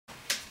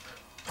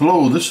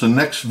Hello, this is the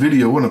next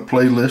video in a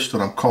playlist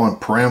that I'm calling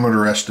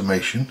Parameter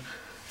Estimation,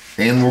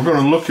 and we're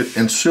going to look at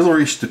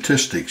ancillary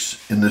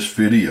statistics in this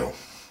video.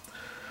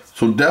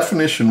 So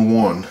definition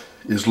 1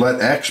 is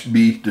let X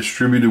be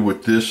distributed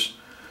with this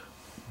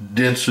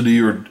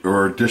density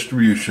or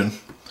distribution,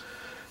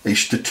 a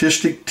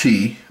statistic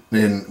T,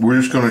 and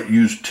we're just going to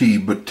use T,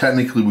 but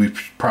technically we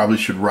probably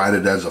should write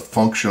it as a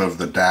function of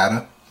the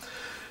data,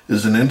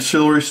 is an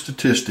ancillary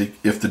statistic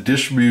if the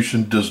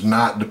distribution does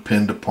not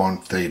depend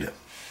upon theta.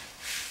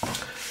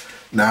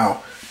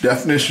 Now,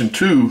 definition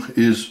 2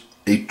 is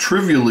a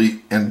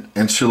trivially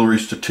ancillary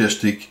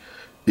statistic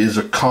is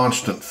a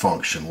constant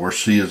function, where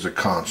C is a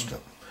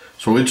constant.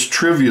 So it's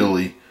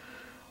trivially,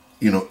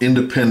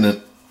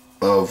 independent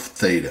of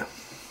theta.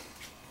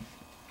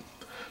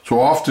 So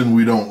often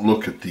we don't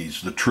look at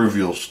these, the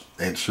trivial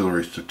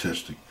ancillary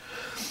statistic.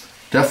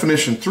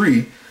 Definition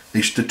 3,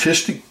 a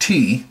statistic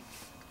T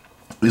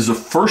is a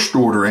first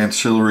order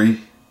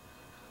ancillary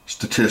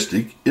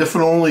statistic if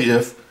and only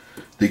if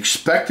the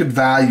expected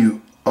value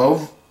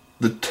of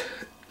the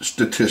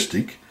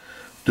statistic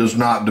does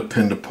not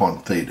depend upon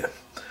theta.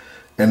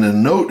 And the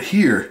note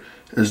here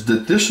is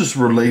that this is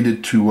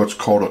related to what's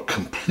called a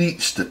complete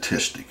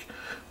statistic,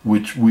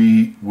 which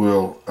we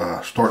will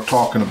start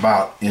talking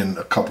about in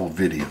a couple of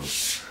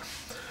videos.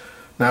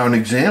 Now, an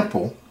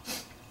example,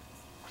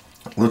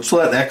 let's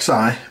let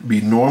xi be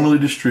normally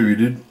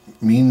distributed,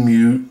 mean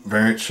mu,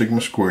 variance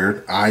sigma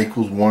squared, I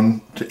equals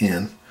 1 to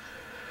n.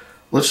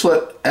 Let's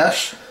let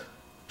s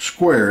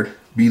squared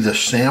be the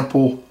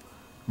sample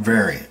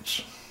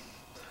variance.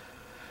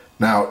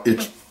 Now,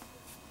 it's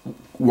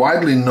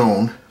widely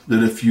known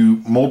that if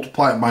you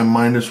multiply it by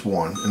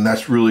 -1, and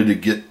that's really to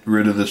get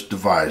rid of this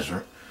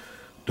divisor,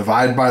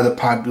 divide by the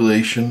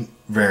population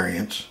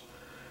variance,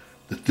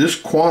 that this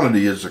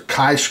quantity is a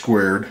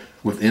chi-squared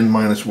with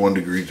n-1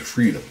 degrees of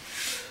freedom.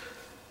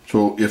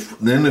 So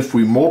if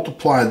we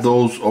multiply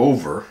those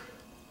over,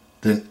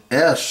 then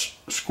s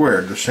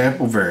squared, the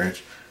sample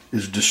variance,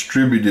 is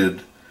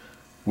distributed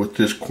with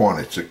this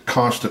quantity. It's a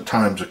constant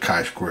times a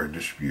chi-squared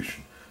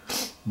distribution.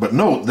 But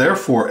note,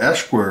 therefore, s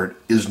squared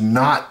is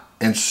not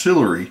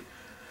ancillary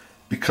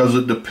because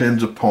it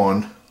depends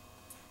upon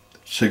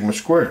sigma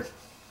squared.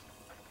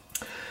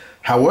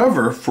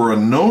 However, for a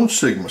known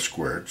sigma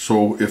squared,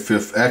 so if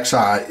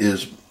xi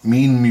is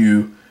mean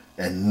mu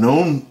and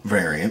known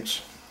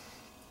variance,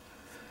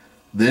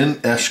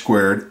 then s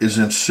squared is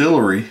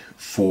ancillary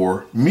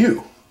for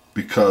mu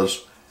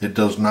because it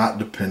does not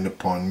depend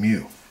upon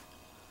mu.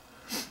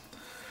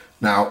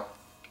 Now,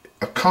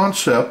 a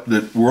concept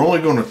that we're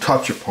only going to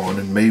touch upon,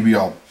 and maybe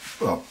I'll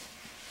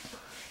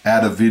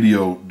add a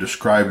video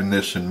describing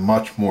this in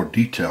much more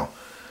detail,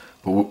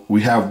 but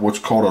we have what's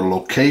called a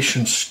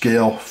location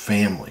scale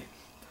family.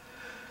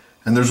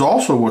 And there's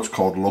also what's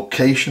called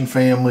location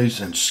families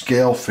and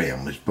scale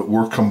families, but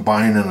we're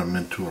combining them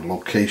into a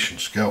location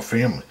scale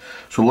family.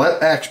 So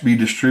let X be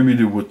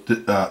distributed with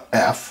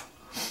F,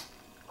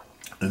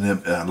 and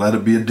then let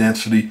it be a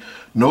density.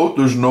 Note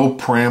there's no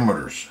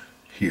parameters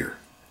here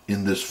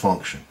in this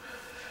function.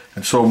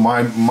 And so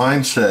my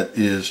mindset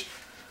is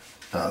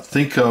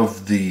think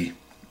of the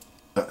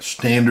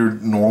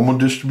standard normal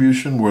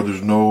distribution where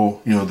there's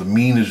no, the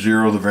mean is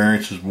 0, the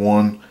variance is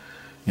 1.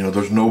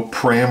 There's no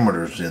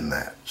parameters in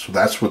that. So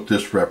that's what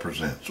this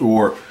represents.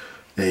 Or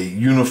a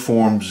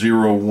uniform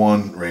 0,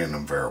 1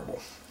 random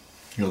variable.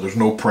 There's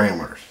no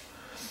parameters.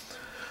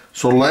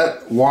 So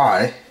let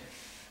y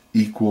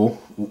equal,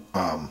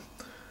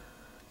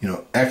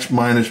 x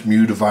minus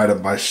mu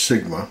divided by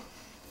sigma,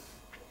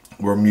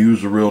 where mu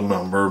is a real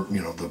number,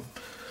 the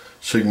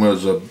sigma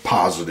is a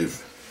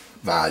positive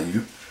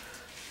value.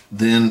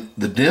 Then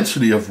the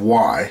density of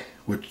y,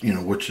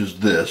 which is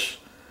this,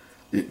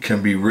 it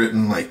can be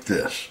written like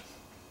this.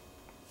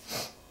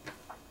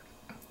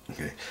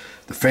 Okay.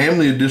 The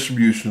family of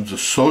distributions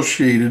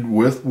associated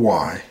with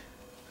y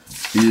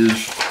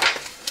is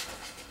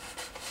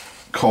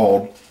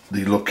called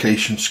the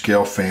location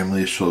scale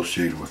family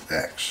associated with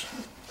x.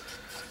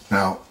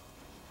 Now,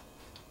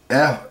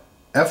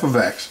 f of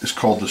x is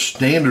called the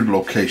standard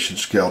location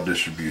scale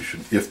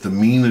distribution if the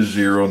mean is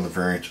 0 and the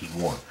variance is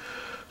 1.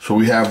 So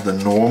we have the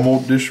normal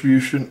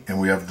distribution and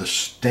we have the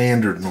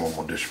standard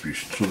normal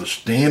distribution. So the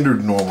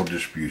standard normal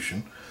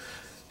distribution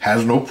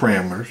has no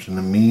parameters and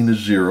the mean is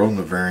 0 and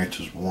the variance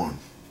is 1.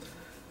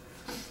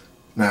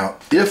 Now,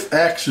 if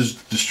x is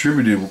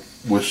distributed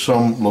with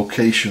some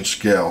location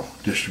scale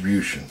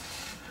distribution,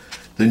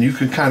 then you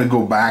can kind of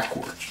go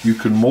backwards. You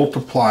can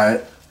multiply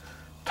it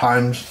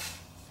times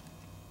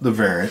the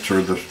variance,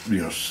 or the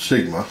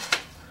sigma,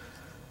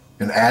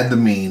 and add the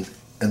mean,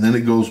 and then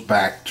it goes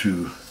back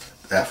to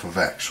f of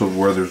x, so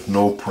where there's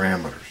no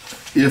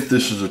parameters, if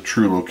this is a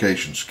true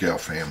location scale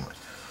family.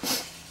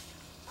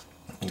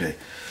 Okay,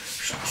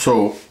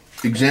 so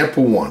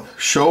example 1,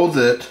 show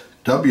that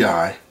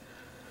wi,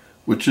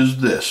 which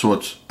is this, so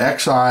it's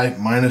xi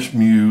minus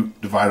mu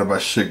divided by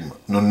sigma.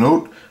 Now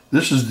note,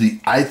 this is the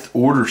ith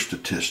order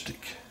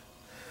statistic.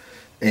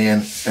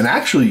 And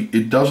actually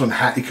it doesn't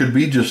have, it could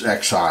be just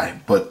xi,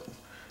 but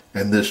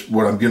and this,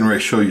 what I'm getting ready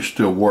to show you,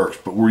 still works,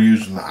 but we're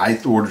using the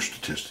ith order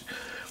statistic.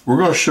 We're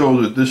going to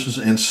show that this is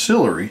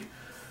ancillary,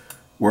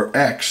 where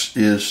x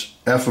is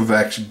f of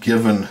x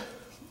given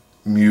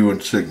mu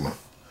and sigma,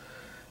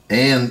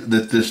 and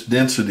that this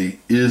density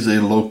is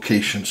a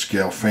location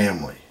scale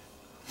family.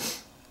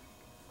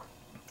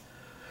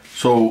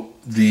 So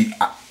the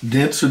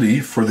density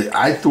for the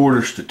ith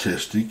order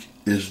statistic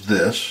is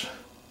this.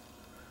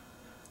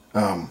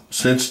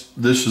 Since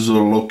this is a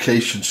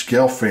location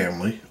scale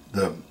family,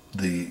 the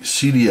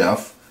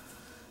CDF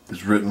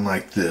is written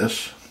like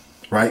this,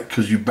 right?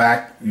 Because you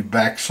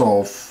back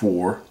solve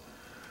for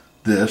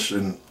this,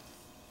 and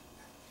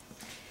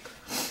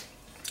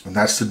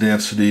that's the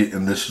density,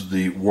 and this is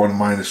the 1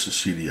 minus the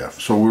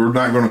CDF. So we're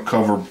not going to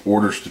cover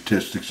order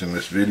statistics in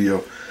this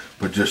video,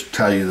 but just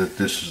tell you that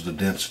this is the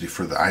density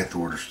for the ith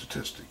order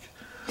statistic.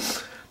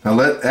 Now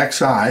let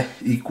xi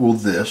equal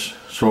this.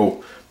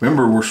 So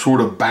remember, we're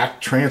sort of back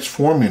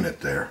transforming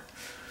it there.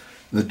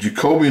 The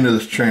Jacobian of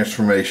this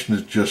transformation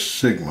is just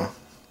sigma.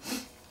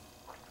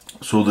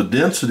 So the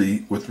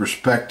density with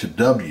respect to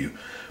W,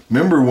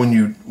 remember when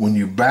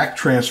you back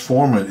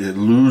transform it, it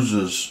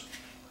loses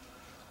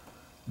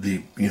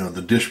the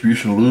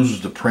distribution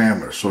loses the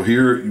parameter. So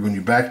here, when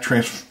you back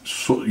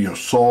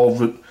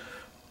solve it,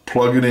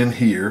 plug it in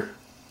here.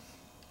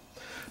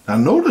 Now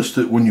notice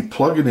that when you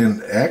plug it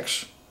in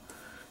x,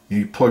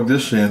 you plug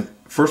this in.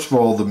 First of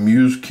all, the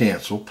mu's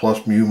cancel,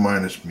 plus mu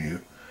minus mu,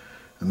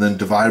 and then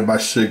divided by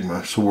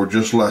sigma, so we're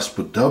just left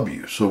with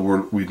W.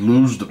 So we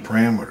lose the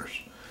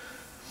parameters.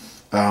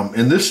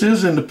 And this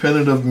is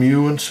independent of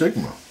mu and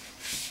sigma.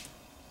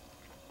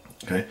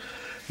 Okay.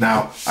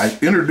 Now, I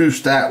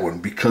introduced that one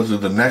because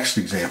of the next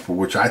example,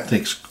 which I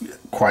think is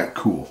quite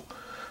cool.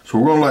 So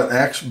we're going to let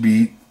x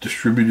be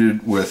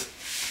distributed with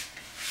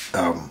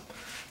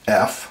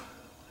f,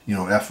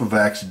 f of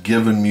x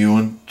given mu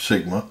and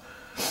sigma,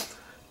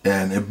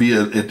 and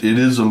it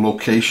is a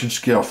location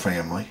scale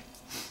family.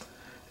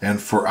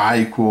 And for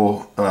I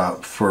equal,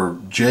 for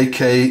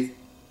jk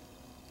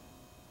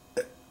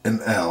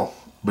and l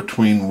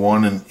between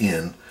 1 and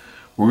n,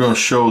 we're going to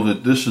show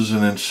that this is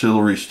an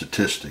ancillary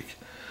statistic.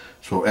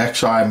 So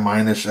xi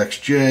minus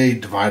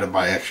xj divided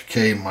by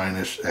xk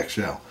minus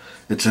xl.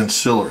 It's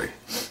ancillary.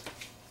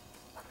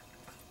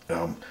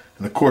 And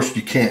of course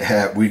you can't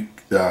have, we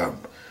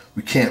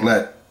can't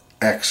let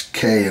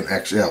xk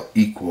and xl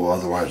equal,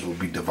 otherwise we'll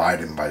be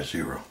dividing by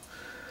 0.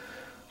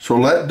 So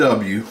let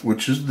w,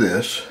 which is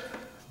this,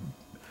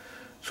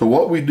 so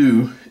what we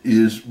do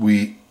is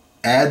we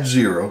add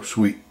 0,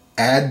 so we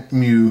add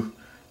mu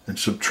and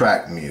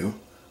subtract mu,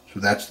 so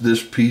that's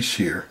this piece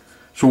here.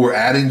 So we're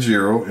adding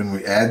 0 and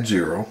we add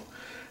 0,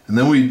 and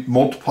then we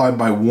multiply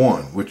by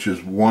 1, which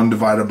is 1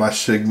 divided by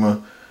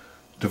sigma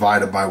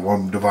divided by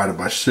 1 divided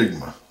by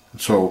sigma. And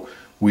so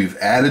we've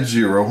added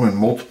 0 and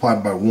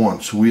multiplied by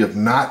 1, so we have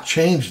not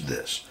changed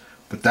this,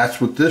 but that's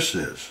what this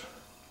is.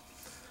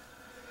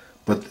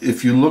 But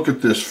if you look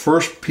at this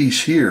first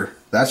piece here,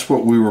 that's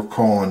what we were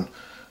calling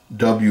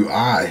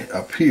wi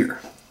up here,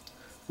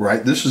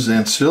 right? This is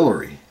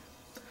ancillary,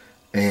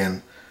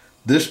 and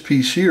this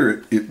piece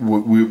here,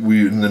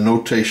 we in the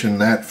notation,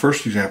 that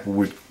first example,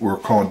 we're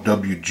calling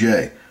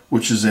wj,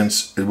 which is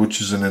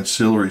an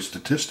ancillary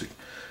statistic.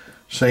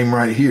 Same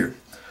right here.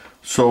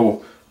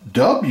 So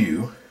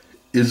w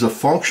is a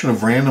function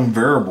of random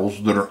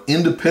variables that are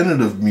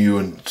independent of mu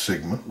and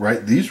sigma,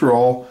 right? These are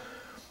all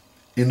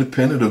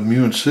independent of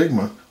mu and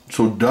sigma.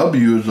 So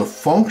w is a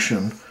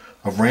function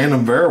of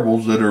random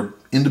variables that are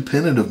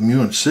independent of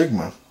mu and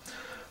sigma.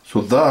 So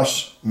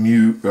thus,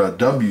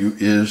 w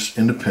is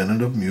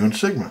independent of mu and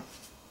sigma.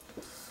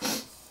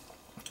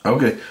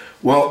 Okay,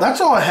 well,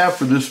 that's all I have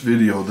for this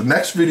video. The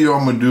next video,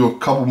 I'm going to do a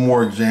couple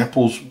more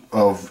examples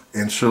of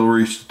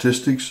ancillary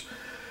statistics,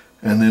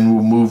 and then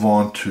we'll move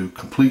on to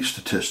complete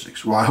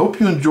statistics. Well, I hope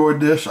you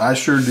enjoyed this. I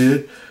sure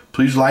did.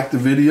 Please like the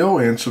video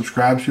and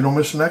subscribe so you don't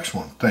miss the next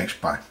one. Thanks,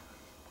 bye.